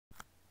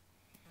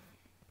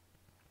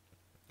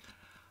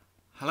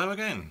Hello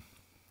again.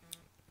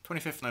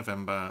 25th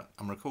November.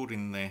 I'm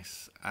recording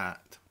this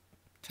at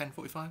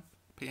 10:45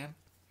 p.m.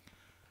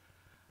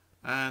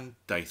 and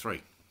day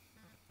 3.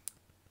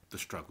 The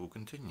struggle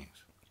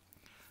continues.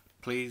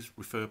 Please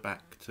refer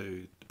back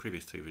to the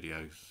previous 2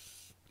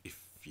 videos if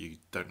you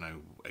don't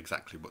know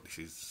exactly what this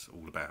is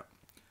all about.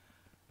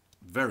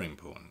 Very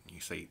important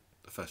you see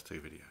the first 2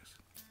 videos.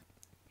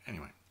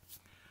 Anyway,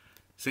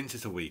 since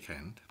it's a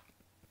weekend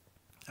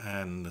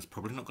and there's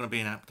probably not going to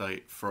be an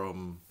update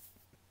from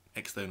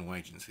external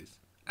agencies,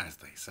 as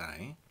they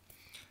say,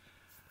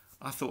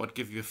 I thought I'd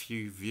give you a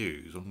few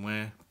views on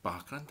where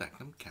Barker and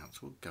Dagenham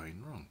Council are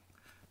going wrong,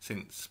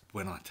 since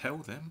when I tell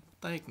them,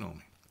 they ignore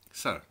me.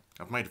 So,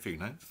 I've made a few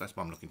notes, that's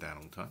why I'm looking down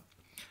all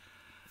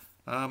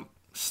the time.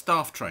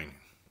 Staff training.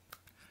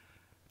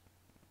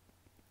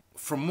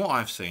 From what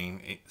I've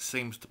seen, it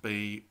seems to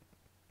be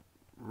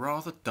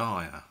rather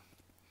dire.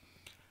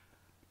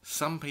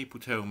 Some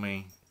people tell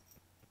me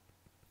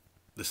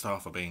the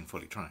staff are being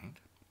fully trained,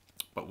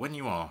 but when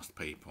you ask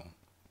people,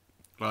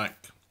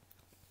 like,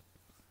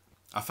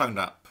 I phoned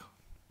up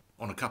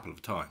on a couple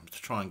of times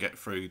to try and get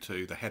through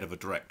to the head of a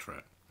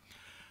directorate,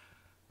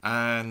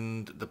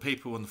 and the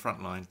people on the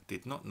front line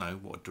did not know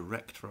what a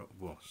directorate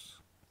was.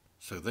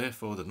 So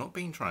therefore they're not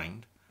being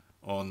trained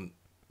on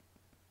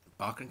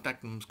Barker and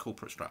Dagenham's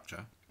corporate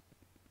structure,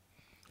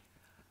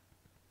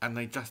 and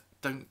they just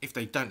don't, if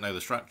they don't know the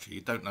structure,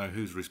 you don't know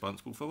who's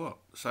responsible for what.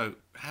 So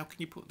how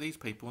can you put these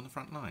people on the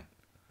front line?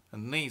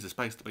 And these are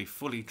supposed to be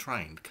fully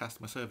trained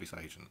customer service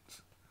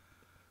agents.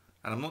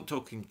 And I'm not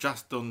talking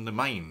just on the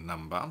main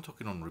number, I'm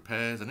talking on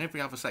repairs and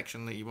every other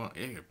section that you want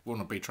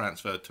to be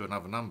transferred to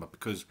another number,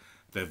 because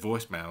their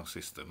voicemail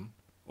system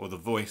or the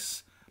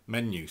voice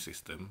menu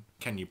system,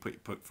 can you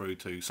put through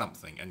to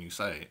something and you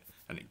say it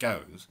and it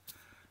goes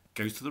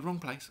to the wrong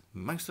place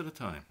most of the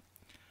time.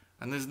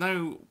 And there's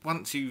no,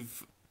 once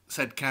you've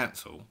said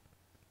cancel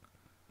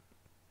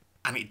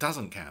and it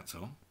doesn't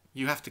cancel,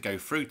 you have to go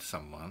through to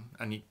someone,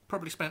 and you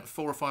probably spent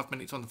 4 or 5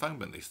 minutes on the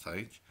phone at this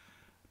stage.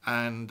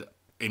 And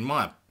in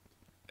my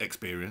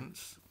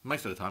experience,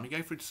 most of the time you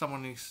go through to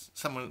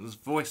someone's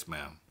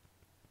voicemail,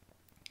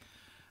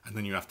 and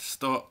then you have to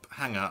stop,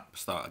 hang up,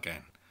 start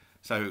again.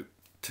 So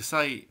to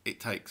say it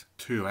takes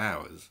 2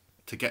 hours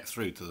to get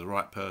through to the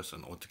right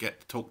person or to get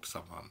to talk to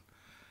someone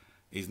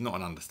is not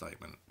an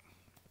understatement.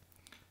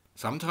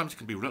 Sometimes you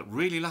can be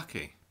really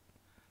lucky,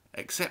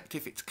 except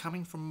if it's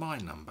coming from my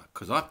number,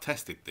 because I've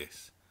tested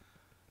this.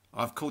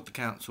 I've called the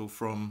council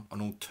from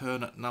an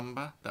alternate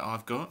number that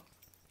I've got,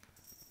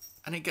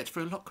 and it gets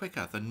through a lot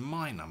quicker than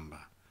my number.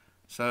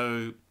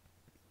 So,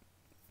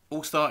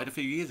 all started a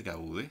few years ago,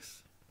 all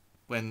this,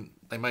 when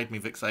they made me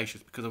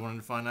vexatious because I wanted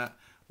to find out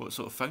what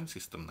sort of phone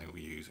system they were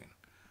using.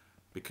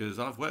 Because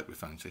I've worked with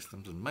phone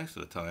systems, and most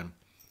of the time,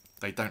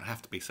 they don't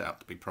have to be set up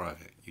to be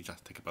private. You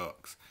just tick a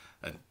box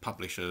and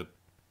publish a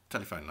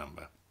telephone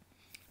number.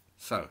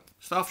 So,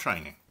 staff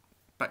training.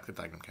 Back to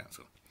Dagenham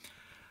Council.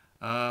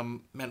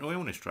 Mental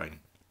illness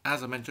training,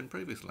 as I mentioned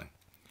previously.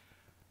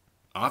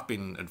 I've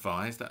been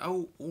advised that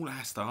all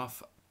our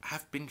staff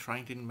have been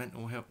trained in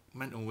mental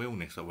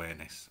illness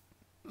awareness.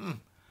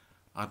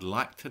 I'd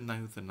like to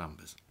know the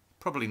numbers.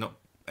 Probably not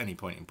any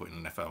point in putting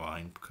an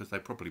FOI in, because they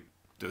probably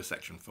do a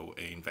section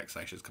 14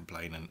 vexatious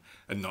complaint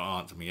and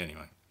not answer me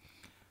anyway.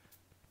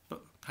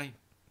 But hey,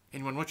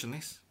 anyone watching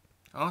this,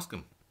 ask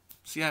them.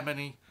 See how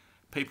many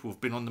people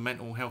have been on the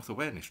mental health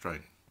awareness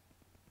training.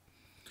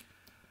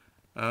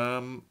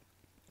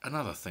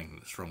 Another thing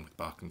that's wrong with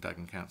Barker and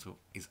Dagenham Council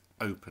is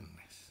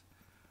openness.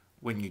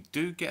 When you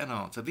do get an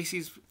answer, this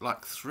is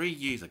like 3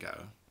 years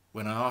ago,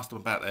 when I asked them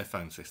about their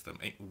phone system,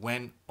 it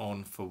went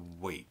on for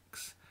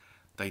weeks.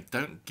 They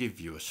don't give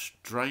you a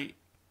straight,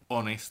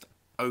 honest,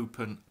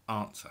 open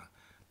answer.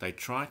 They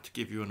try to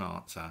give you an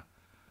answer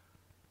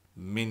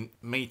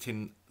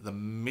meeting the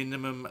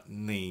minimum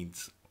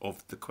needs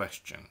of the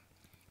question.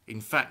 In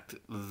fact,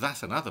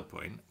 that's another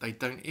point. They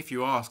don't, if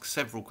you ask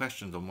several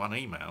questions on one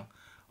email,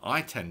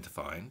 I tend to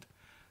find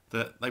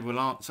that they will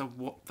answer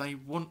what they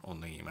want on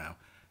the email.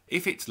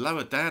 If it's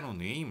lower down on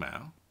the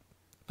email,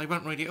 they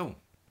won't read it all.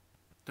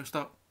 They'll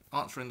start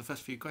answering the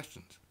first few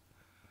questions.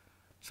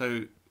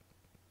 So,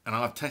 and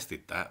I've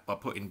tested that by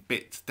putting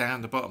bits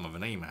down the bottom of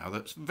an email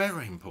that's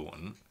very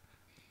important,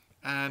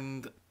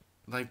 and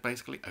they've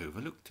basically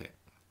overlooked it.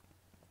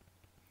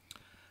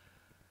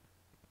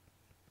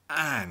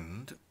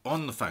 And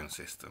on the phone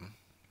system,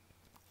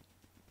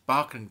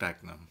 Barker and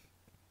Dagenham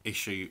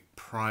issue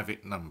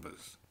private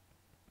numbers,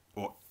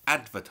 or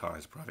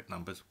advertise private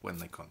numbers when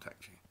they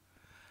contact you,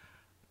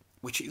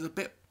 which is a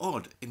bit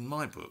odd in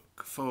my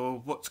book for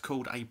what's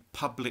called a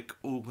public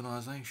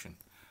organisation.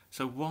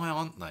 So why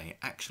aren't they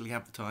actually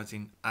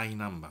advertising a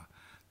number?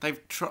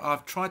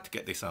 I've tried to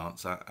get this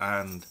answer,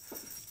 and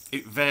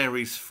it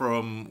varies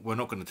from "we're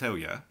not going to tell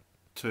you"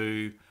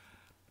 to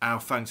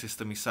 "our phone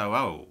system is so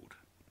old."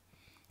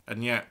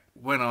 And yet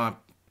when I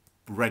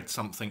read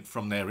something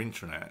from their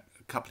intranet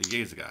a couple of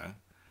years ago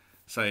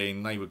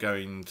saying they were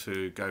going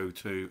to go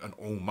to an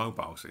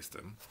all-mobile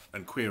system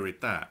and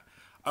queried that,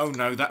 oh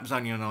no, that was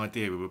only an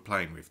idea we were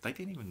playing with. They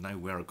didn't even know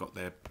where I got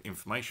their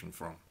information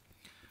from.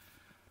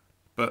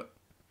 But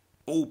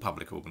all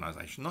public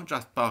organisations, not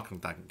just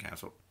Barking and Dagenham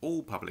Council,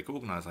 all public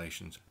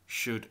organisations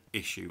should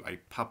issue a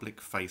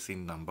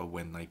public-facing number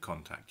when they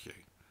contact you.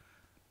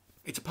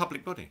 It's a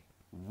public body.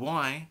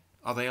 Why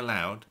are they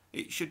allowed?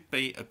 It should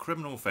be a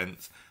criminal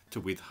offence to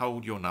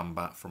withhold your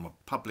number from a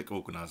public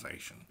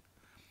organisation,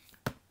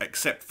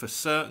 except for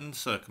certain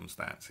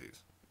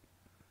circumstances.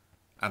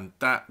 And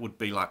that would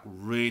be like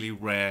really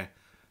rare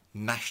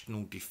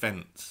national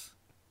defence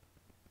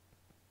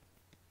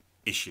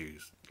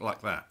issues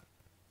like that.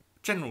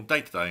 General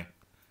day-to-day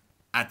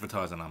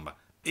advertiser number,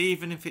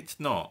 even if it's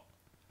not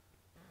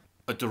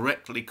a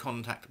directly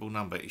contactable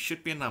number, it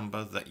should be a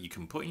number that you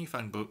can put in your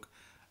phone book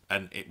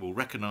and it will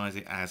recognise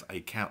it as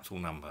a council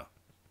number.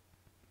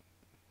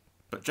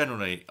 But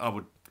generally I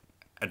would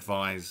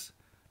advise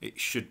it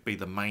should be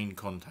the main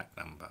contact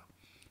number.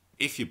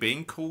 If you're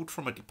being called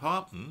from a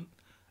department,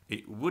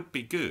 it would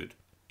be good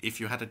if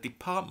you had a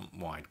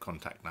department-wide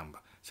contact number,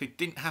 so you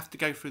didn't have to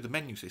go through the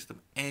menu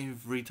system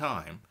every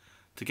time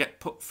to get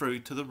put through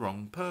to the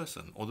wrong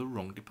person or the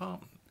wrong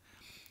department.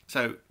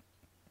 So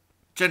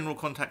general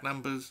contact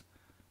numbers,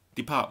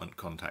 department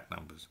contact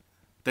numbers.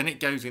 Then it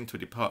goes into a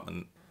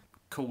department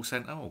call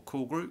centre or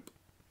call group,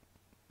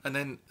 and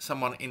then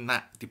someone in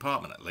that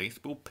department at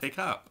least will pick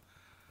up.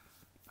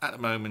 At the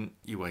moment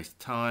you waste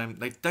time.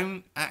 They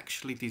don't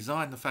actually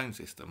design the phone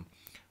system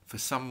for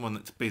someone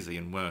that's busy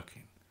and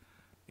working.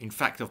 In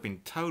fact, I've been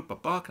told by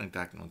Barking and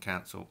Dagenham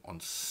Council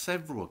on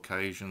several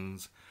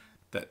occasions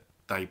that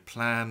they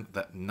plan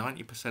that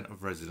 90%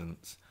 of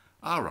residents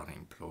are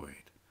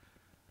unemployed.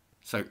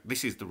 So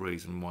this is the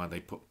reason why they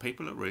put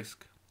people at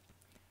risk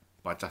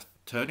by just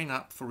turning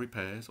up for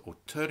repairs or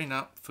turning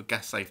up for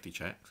gas safety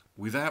checks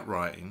without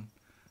writing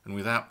and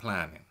without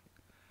planning.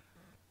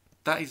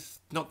 That is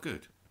not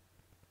good.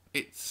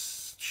 It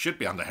should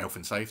be under health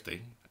and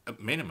safety at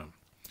minimum.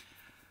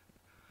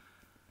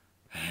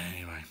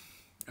 Anyway,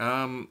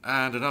 and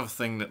another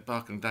thing that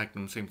Barking and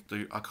Dagenham seems to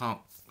do, I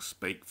can't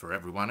speak for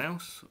everyone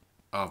else.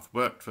 I've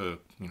worked for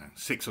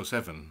 6 or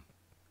 7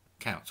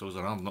 councils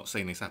and I've not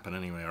seen this happen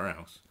anywhere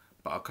else,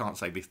 but I can't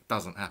say this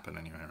doesn't happen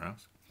anywhere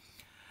else.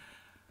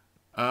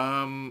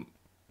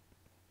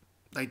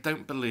 They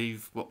don't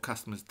believe what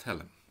customers tell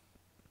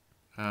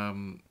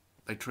them.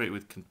 They treat it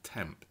with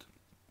contempt.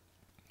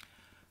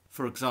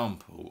 For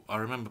example, I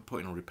remember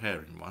putting a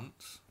repair in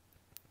once,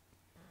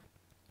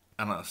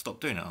 and I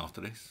stopped doing it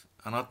after this,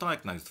 and I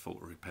diagnosed the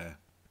fault of repair.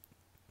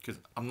 Because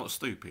I'm not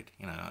stupid,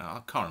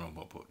 I can't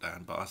remember what I put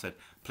down, but I said,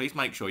 please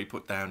make sure you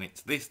put down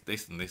it's this,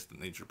 this and this that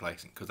needs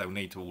replacing, because they'll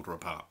need to order a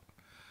part.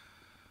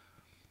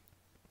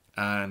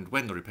 And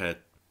when the repair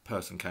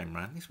person came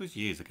round, this was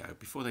years ago,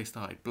 before they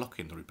started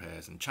blocking the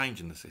repairs and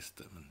changing the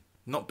system, and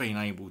not being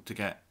able to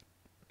get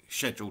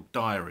scheduled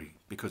diary,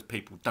 because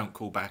people don't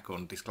call back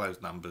on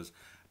disclosed numbers,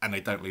 and they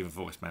don't leave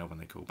a voicemail when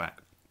they call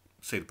back.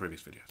 See the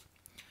previous videos.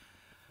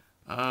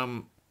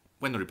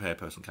 When the repair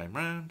person came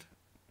round,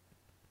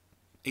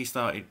 he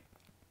started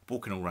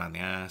walking all around the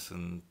house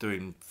and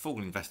doing full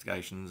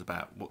investigations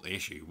about what the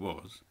issue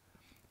was.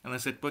 And I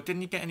said, well,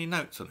 didn't you get any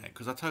notes on it?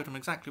 Because I told him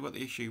exactly what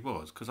the issue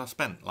was, because I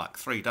spent like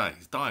 3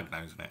 days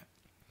diagnosing it.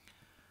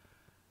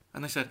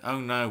 And they said, oh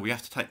no, we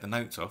have to take the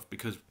notes off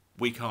because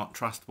we can't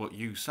trust what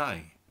you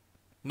say.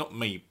 Not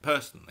me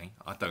personally,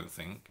 I don't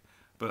think,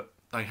 but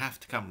they have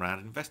to come round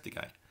and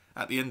investigate.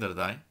 At the end of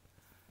the day,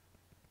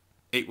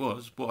 it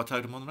was what I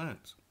told them on the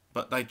notes.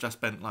 But they just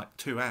spent like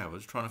 2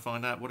 hours trying to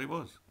find out what it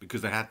was,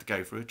 because they had to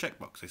go through a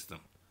checkbox system.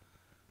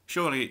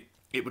 Surely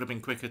it would have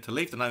been quicker to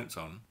leave the notes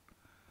on,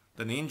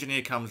 then the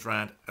engineer comes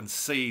round and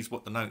sees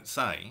what the notes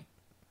say,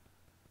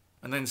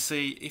 and then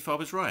see if I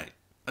was right.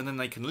 And then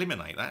they can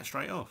eliminate that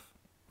straight off,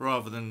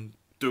 rather than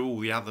do all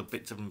the other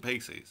bits and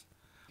pieces.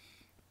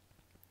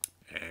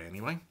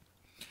 Anyway,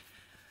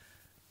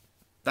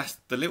 that's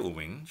the little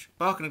whinge.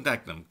 Barking and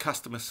Dagenham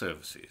Customer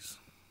Services.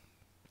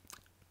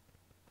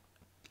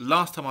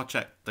 Last time I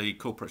checked the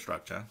corporate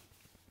structure,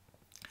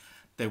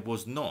 there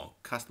was not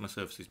Customer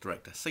Services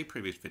Director. See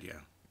previous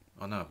video.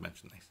 I know I've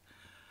mentioned this.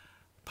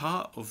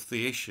 Part of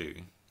the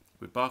issue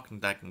with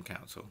Barking and Dagenham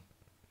Council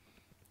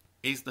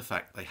is the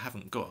fact they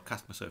haven't got a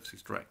Customer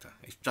Services Director.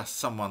 It's just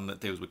someone that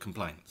deals with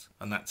complaints,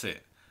 and that's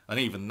it. And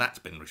even that's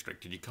been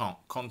restricted. You can't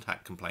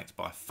contact complaints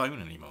by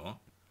phone anymore.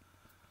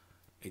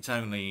 It's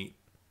only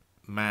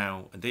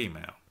mail and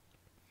email.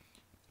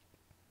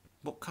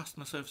 What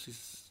Customer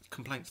Services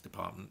Complaints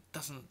Department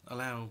doesn't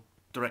allow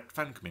direct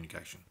phone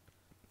communication?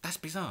 That's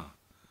bizarre.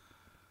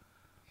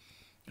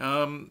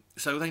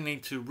 So they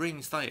need to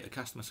reinstate a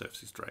Customer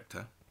Services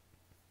Director,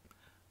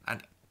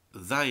 and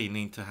they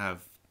need to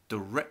have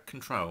direct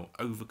control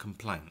over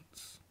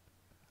complaints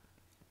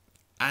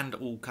and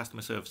all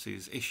customer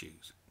services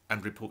issues,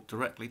 and report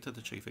directly to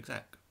the Chief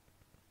Exec.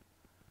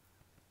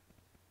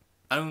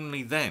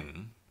 Only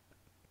then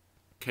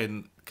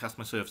can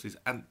Customer Services,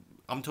 and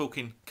I'm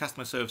talking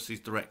Customer Services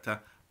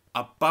Director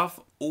above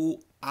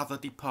all other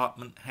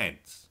department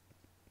heads.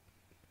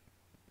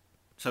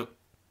 So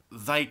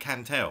they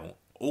can tell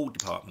all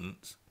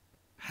departments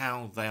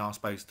how they are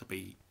supposed to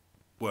be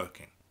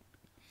working.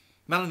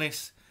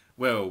 Melanis,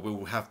 well,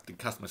 we'll have the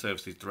customer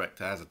services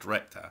director as a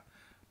director,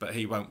 but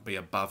he won't be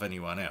above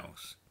anyone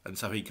else, and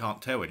so he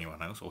can't tell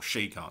anyone else, or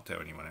she can't tell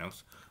anyone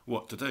else,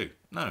 what to do.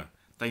 No,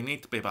 they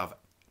need to be above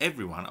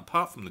everyone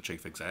apart from the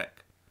chief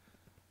exec,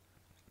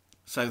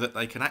 so that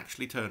they can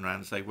actually turn around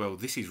and say, well,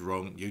 this is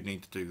wrong, you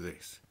need to do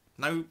this.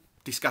 No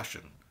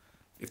discussion.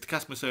 If the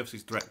customer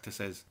services director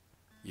says,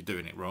 you're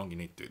doing it wrong, you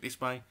need to do it this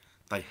way,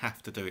 they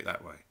have to do it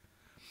that way.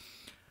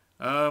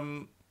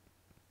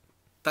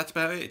 That's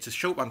about it. It's a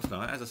short one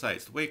tonight. As I say,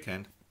 it's the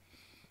weekend,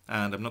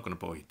 and I'm not going to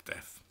bore you to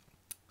death.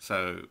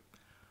 So,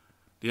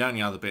 the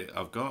only other bit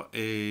I've got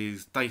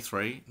is day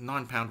 3,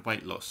 £9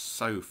 weight loss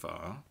so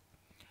far.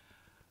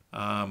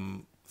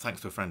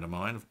 Thanks to a friend of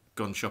mine, I've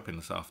gone shopping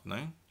this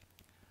afternoon.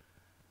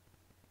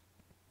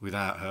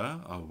 Without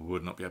her, I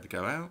would not be able to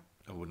go out.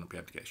 I would not be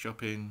able to get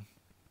shopping.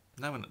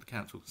 No one at the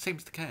council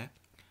seems to care.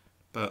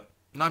 But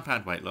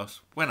 £9 weight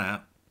loss, went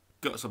out,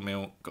 got some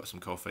milk, got some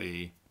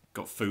coffee,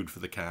 got food for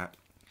the cat.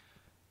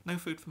 No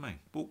food for me.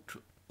 Walked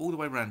all the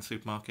way around the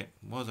supermarket,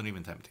 wasn't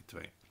even tempted to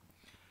eat.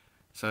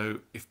 So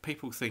if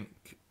people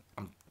think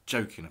I'm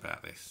joking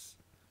about this,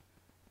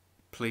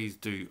 please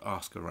do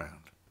ask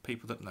around.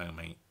 People that know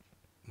me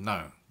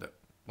know that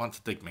once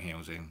I dig my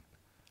heels in,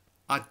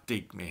 I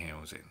dig my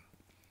heels in.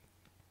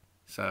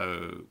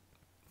 So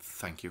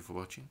thank you for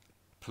watching.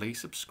 Please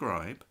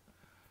subscribe.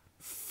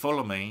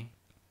 Follow me.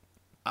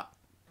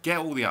 Get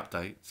all the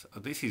updates.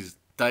 This is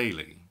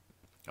daily.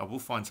 I will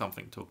find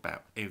something to talk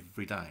about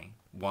every day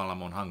while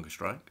I'm on hunger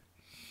strike.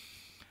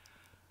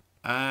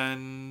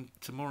 And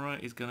tomorrow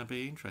is going to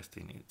be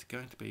interesting. It's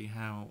going to be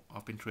how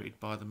I've been treated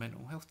by the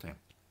mental health team.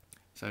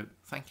 So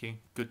thank you.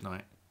 Good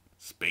night.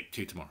 Speak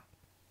to you tomorrow.